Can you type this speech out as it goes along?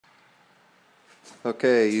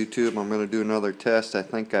Okay, YouTube, I'm going to do another test. I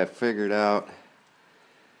think I figured out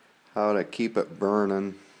how to keep it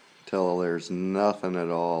burning till there's nothing at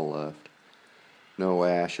all left. No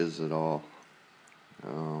ashes at all.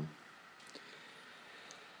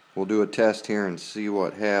 We'll do a test here and see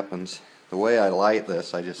what happens. The way I light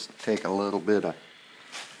this, I just take a little bit of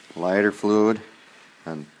lighter fluid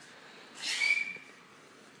and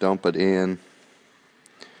dump it in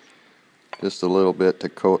just a little bit to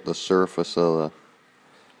coat the surface of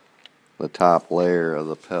the top layer of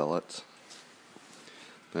the pellets.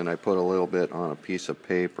 Then I put a little bit on a piece of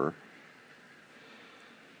paper.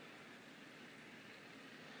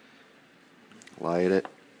 Light it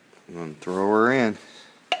and throw her in.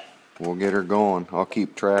 We'll get her going. I'll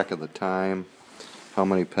keep track of the time, how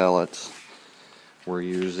many pellets we're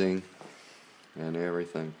using, and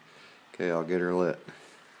everything. Okay, I'll get her lit.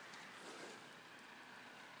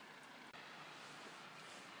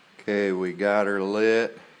 Okay, we got her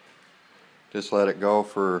lit. Just let it go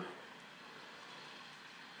for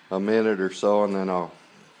a minute or so, and then I'll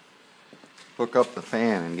hook up the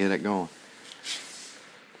fan and get it going.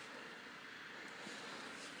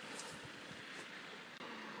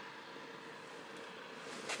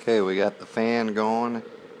 Okay, we got the fan going.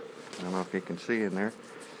 I don't know if you can see in there.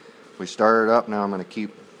 We started up. Now I'm going to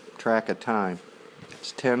keep track of time.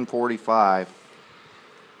 It's 10:45.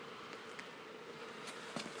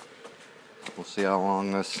 We'll see how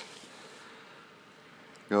long this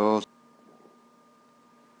goes.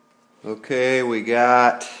 Okay, we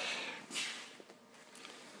got,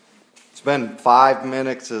 it's been 5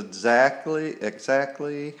 minutes exactly,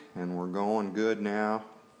 and we're going good now.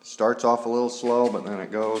 Starts off a little slow, but then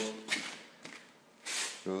it goes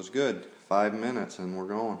good. 5 minutes and we're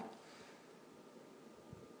going.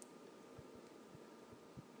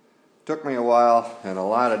 Took me a while and a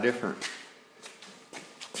lot of different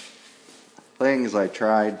things I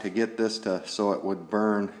tried to get this to so it would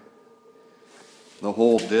burn the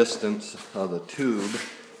whole distance of the tube.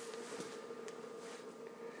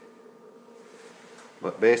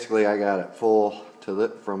 But basically I got it full to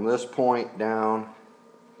from this point down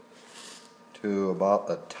to about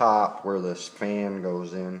the top where this fan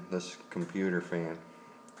goes in, this computer fan.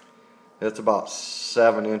 It's about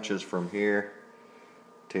 7 inches from here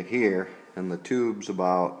to here, and the tube's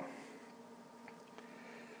about,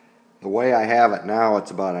 the way I have it now,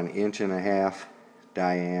 it's about 1.5 inches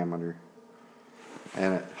diameter,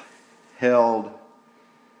 and it held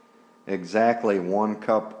exactly 1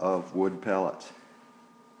 cup of wood pellets.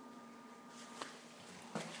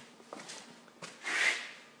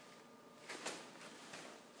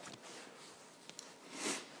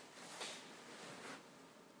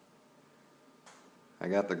 I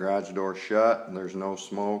got the garage door shut and there's no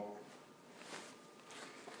smoke.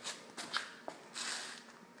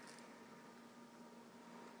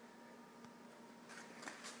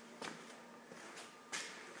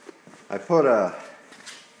 I put a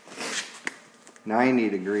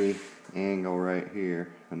 90-degree angle right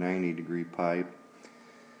here, a 90-degree pipe.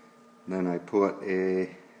 Then I put we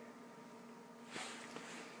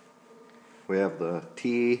have the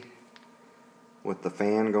T with the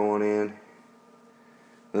fan going in.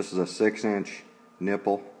 This is a 6-inch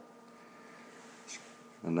nipple,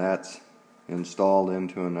 and that's installed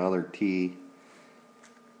into another T.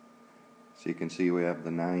 So you can see we have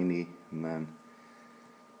the 90, and then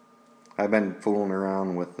I've been fooling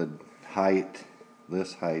around with the height,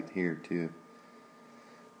 this height here too.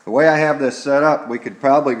 The way I have this set up, we could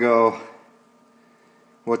probably go,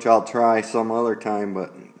 which I'll try some other time,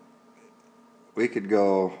 but we could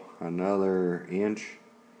go another inch.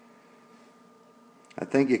 I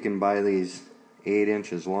think you can buy these 8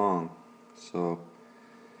 inches long, so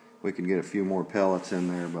we could get a few more pellets in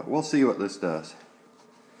there, but we'll see what this does.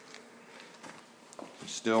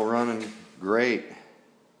 It's still running great.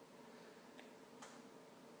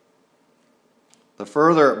 The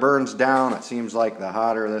further it burns down, it seems like the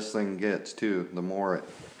hotter this thing gets too, the more it,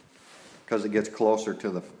 because it gets closer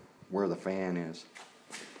to where the fan is.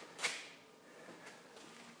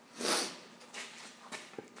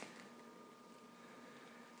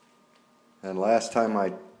 And last time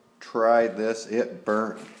I tried this, it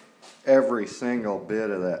burnt every single bit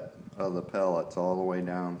of the pellets all the way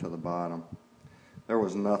down to the bottom. There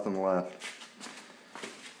was nothing left.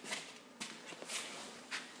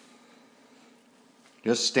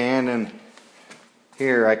 Just standing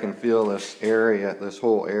here, I can feel this area, this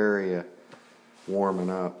whole area warming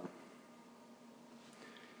up.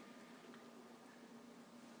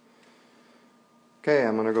 Okay,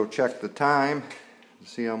 I'm going to go check the time.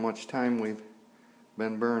 See how much time we've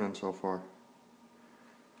been burning so far.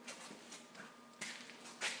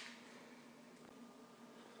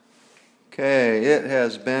 Okay, it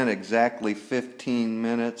has been exactly 15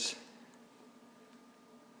 minutes.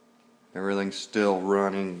 Everything's still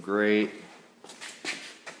running great, as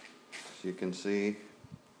you can see.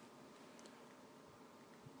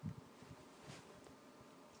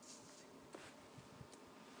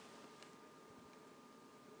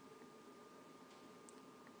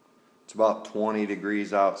 It's about 20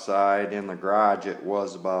 degrees outside. In the garage it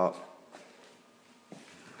was about,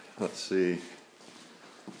 let's see,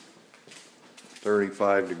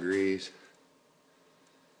 35 degrees.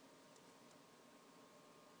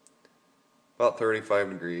 About 35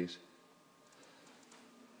 degrees.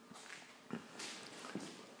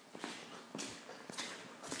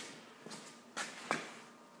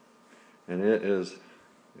 And it's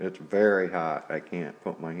very hot. I can't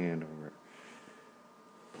put my hand over it.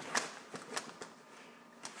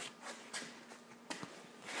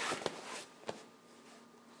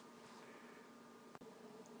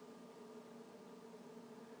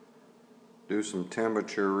 Do some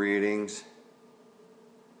temperature readings.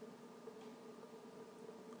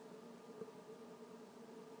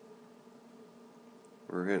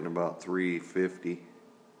 We're hitting about 350.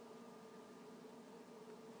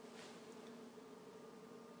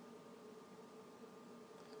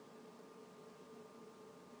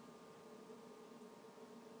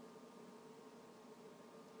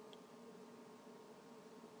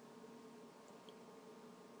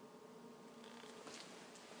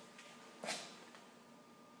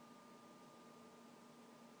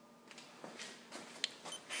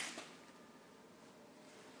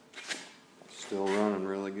 Still running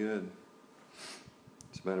really good.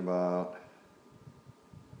 It's been about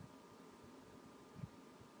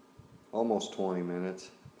almost 20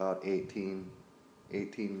 minutes, about 18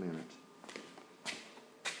 minutes.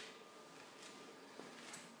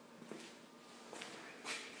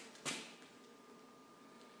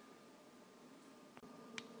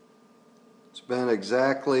 It's been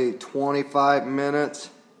exactly 25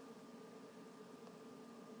 minutes.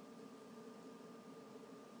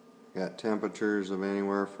 Got temperatures of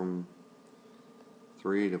anywhere from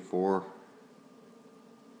 3 to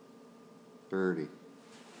 430.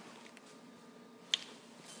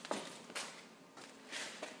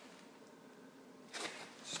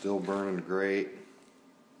 Still burning great.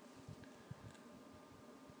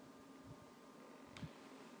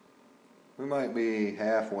 We might be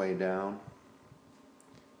halfway down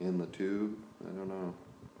in the tube. I don't know.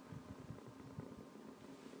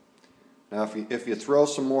 Now if you throw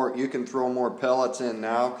some more, you can throw more pellets in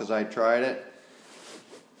now, because I tried it.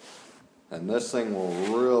 And this thing will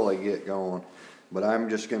really get going. But I'm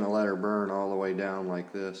just going to let her burn all the way down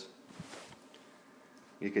like this.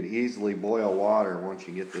 You could easily boil water once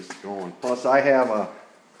you get this going. Plus I have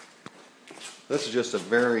this is just a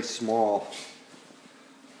very small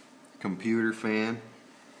computer fan.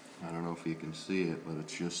 I don't know if you can see it, but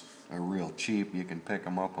it's just a real cheap. You can pick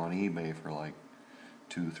them up on eBay for like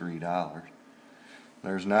 $2-3.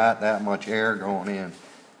 There's not that much air going in.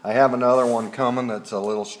 I have another one coming that's a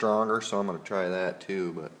little stronger, so I'm going to try that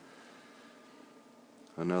too. But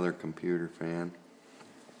another computer fan.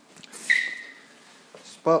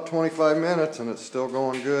 It's about 25 minutes and it's still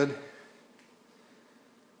going good.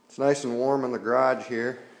 It's nice and warm in the garage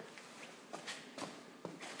here.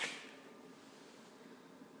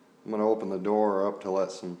 I'm going to open the door up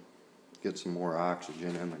to get some more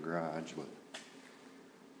oxygen in the garage, but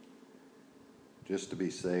just to be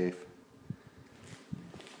safe.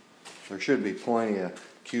 There should be plenty of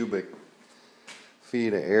cubic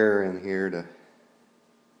feet of air in here to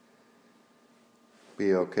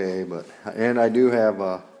be okay, and I do have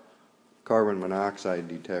a carbon monoxide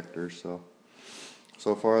detector, so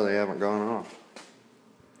far they haven't gone off.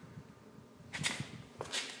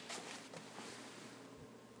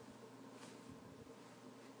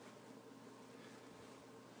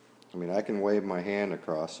 I mean, I can wave my hand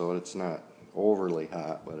across so it's not overly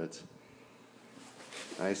hot, but it's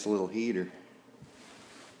a nice little heater.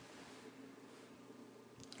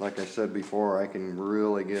 Like I said before, I can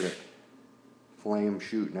really get a flame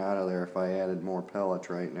shooting out of there if I added more pellets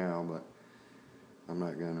right now, but I'm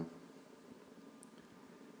not gonna.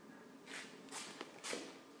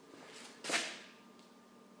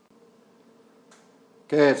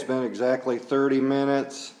 Okay, it's been exactly 30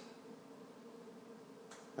 minutes.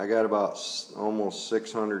 I got about almost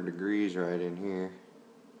 600 degrees right in here.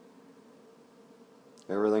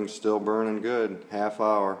 Everything's still burning good, half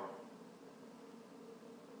hour.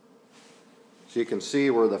 So you can see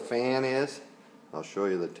where the fan is. I'll show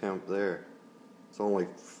you the temp there. It's only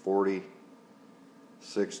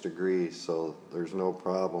 46 degrees, so there's no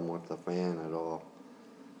problem with the fan at all.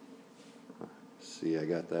 Let's See, I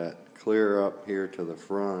got that clear up here to the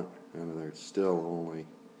front, and there's still only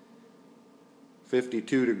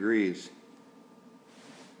 52 degrees.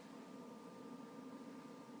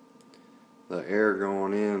 The air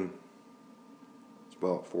going in is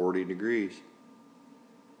about 40 degrees.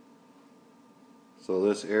 So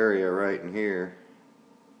this area right in here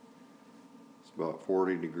is about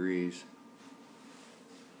 40 degrees.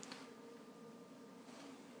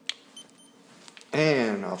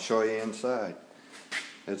 And I'll show you inside.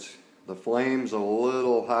 The flame's a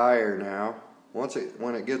little higher now.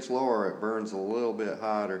 When it gets lower, it burns a little bit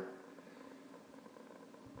hotter.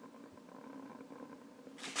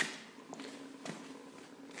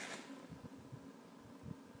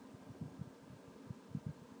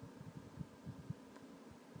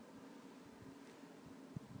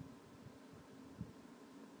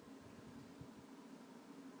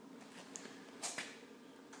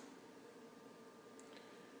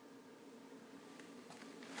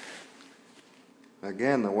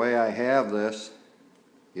 Again, the way I have this,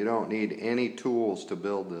 you don't need any tools to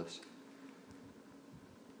build this.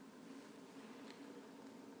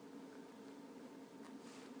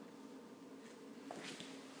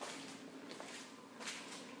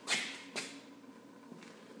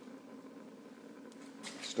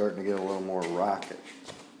 Starting to get a little more rocket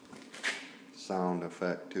sound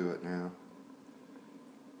effect to it now.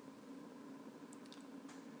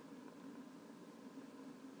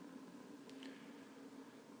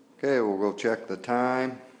 Okay, we'll go check the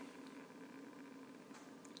time.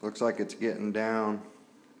 Looks like it's getting down.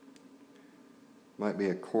 Might be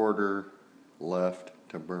a quarter left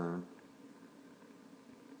to burn.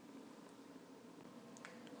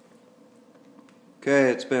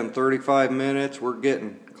 Okay, it's been 35 minutes. We're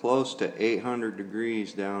getting close to 800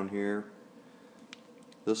 degrees down here.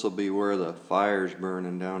 This will be where the fire's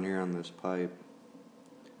burning down here on this pipe.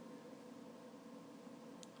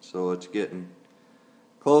 So it's getting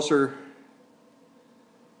close to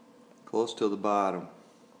the bottom.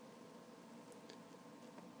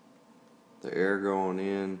 The air going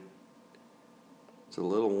in. It's a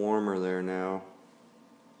little warmer there now.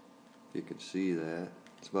 If you can see that.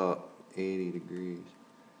 It's about 80 degrees.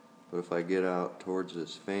 But if I get out towards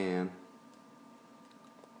this fan,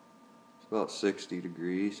 it's about 60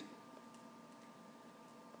 degrees.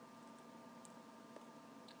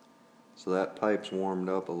 So that pipe's warmed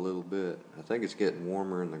up a little bit. I think it's getting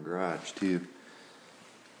warmer in the garage too.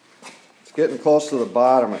 It's getting close to the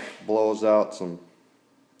bottom. It blows out some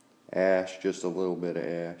ash, just a little bit of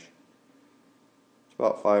ash. It's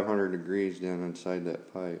about 500 degrees down inside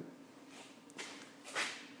that pipe.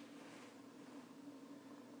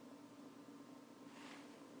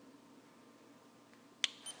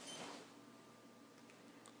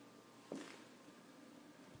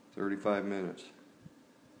 "35 minutes.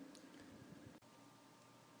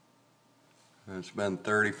 It's been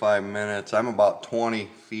 35 minutes. I'm about 20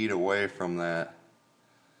 feet away from that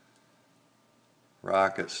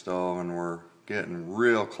rocket stove, and we're getting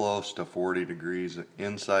real close to 40 degrees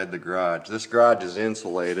inside the garage. This garage is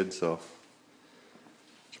insulated, so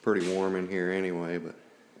it's pretty warm in here anyway, but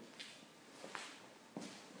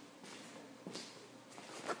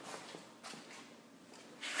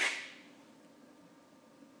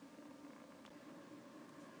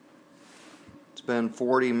it's been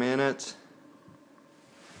 40 minutes.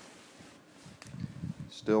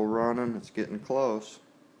 Still running. It's getting close.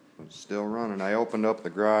 It's still running. I opened up the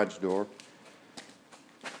garage door.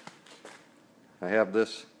 I have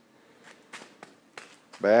this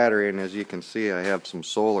battery, and as you can see, I have some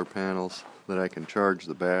solar panels that I can charge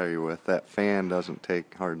the battery with. That fan doesn't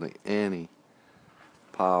take hardly any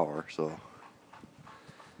power, so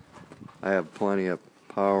I have plenty of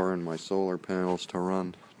power in my solar panels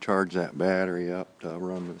to charge that battery up to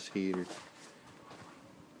run this heater.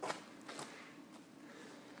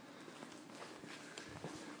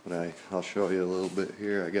 But I'll show you a little bit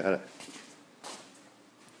here. I got it.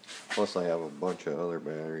 Plus I have a bunch of other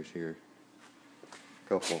batteries here. A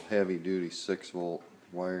couple heavy duty 6-volt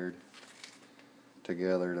wired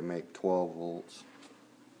together to make 12 volts.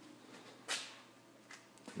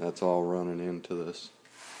 That's all running into this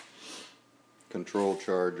control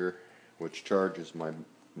charger, which charges my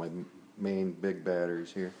main big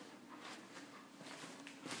batteries here.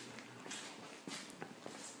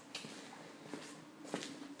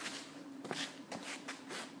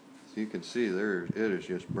 So you can see there, it is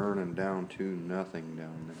just burning down to nothing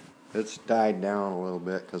down there. It's died down a little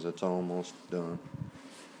bit because it's almost done.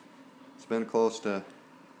 It's been close to,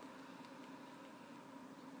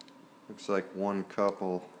 looks like one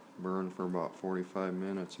couple burned for about 45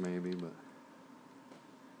 minutes maybe, but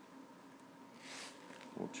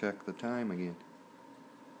we'll check the time again.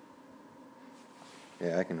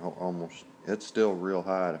 Yeah, I can almost, it's still real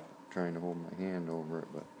hot if I'm trying to hold my hand over it,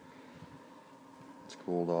 but it's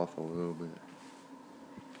cooled off a little bit.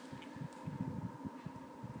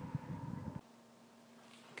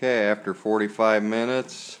 Okay, after 45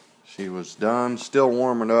 minutes, she was done. Still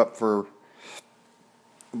warming up for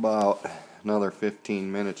about another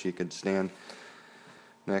 15 minutes. You could stand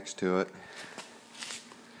next to it.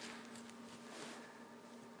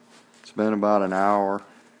 It's been about an hour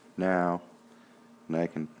now,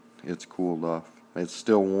 and it's cooled off. It's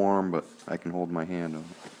still warm, but I can hold my hand on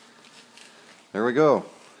it. There we go.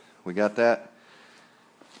 We got that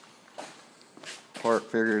part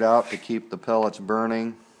figured out to keep the pellets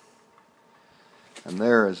burning. And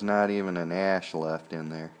there is not even an ash left in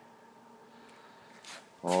there.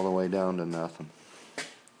 All the way down to nothing.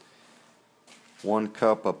 1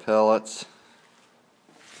 cup of pellets.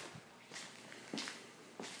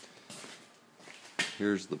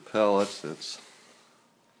 Here's the pellets. It's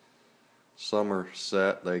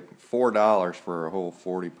Somerset. Like $4 for a whole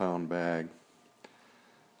 40-pound bag.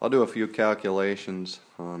 I'll do a few calculations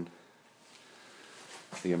on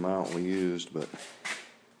the amount we used, but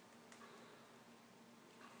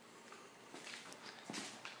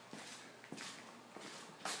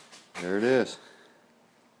there it is.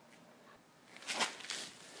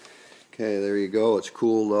 Okay, there you go. It's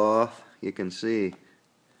cooled off. You can see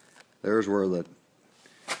there's where the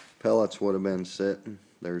pellets would have been sitting.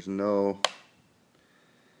 There's nothing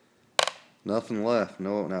left.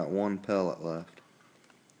 No, not one pellet left.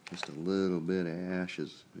 Just a little bit of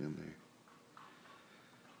ashes in there.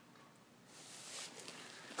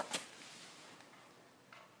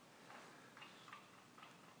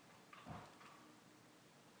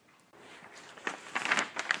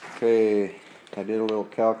 Okay, I did a little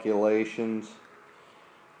calculations.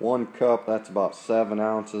 1 cup, that's about 7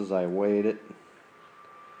 ounces. I weighed it.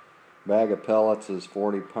 Bag of pellets is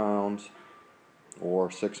 40 pounds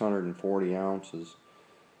or 640 ounces.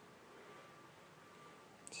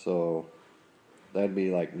 So that'd be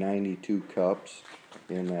like 92 cups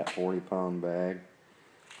in that 40-pound bag.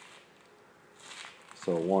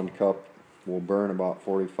 So 1 cup will burn about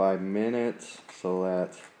 45 minutes. So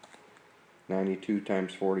that's 92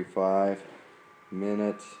 times 45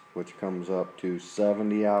 minutes, which comes up to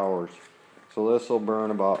 70 hours. So this will burn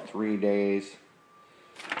about 3 days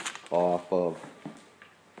off of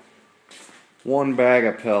 1 bag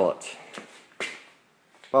of pellets.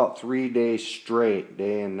 About 3 days straight,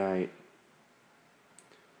 day and night.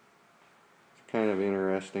 It's kind of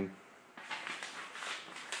interesting.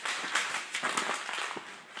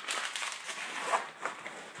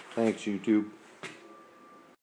 Thanks, YouTube.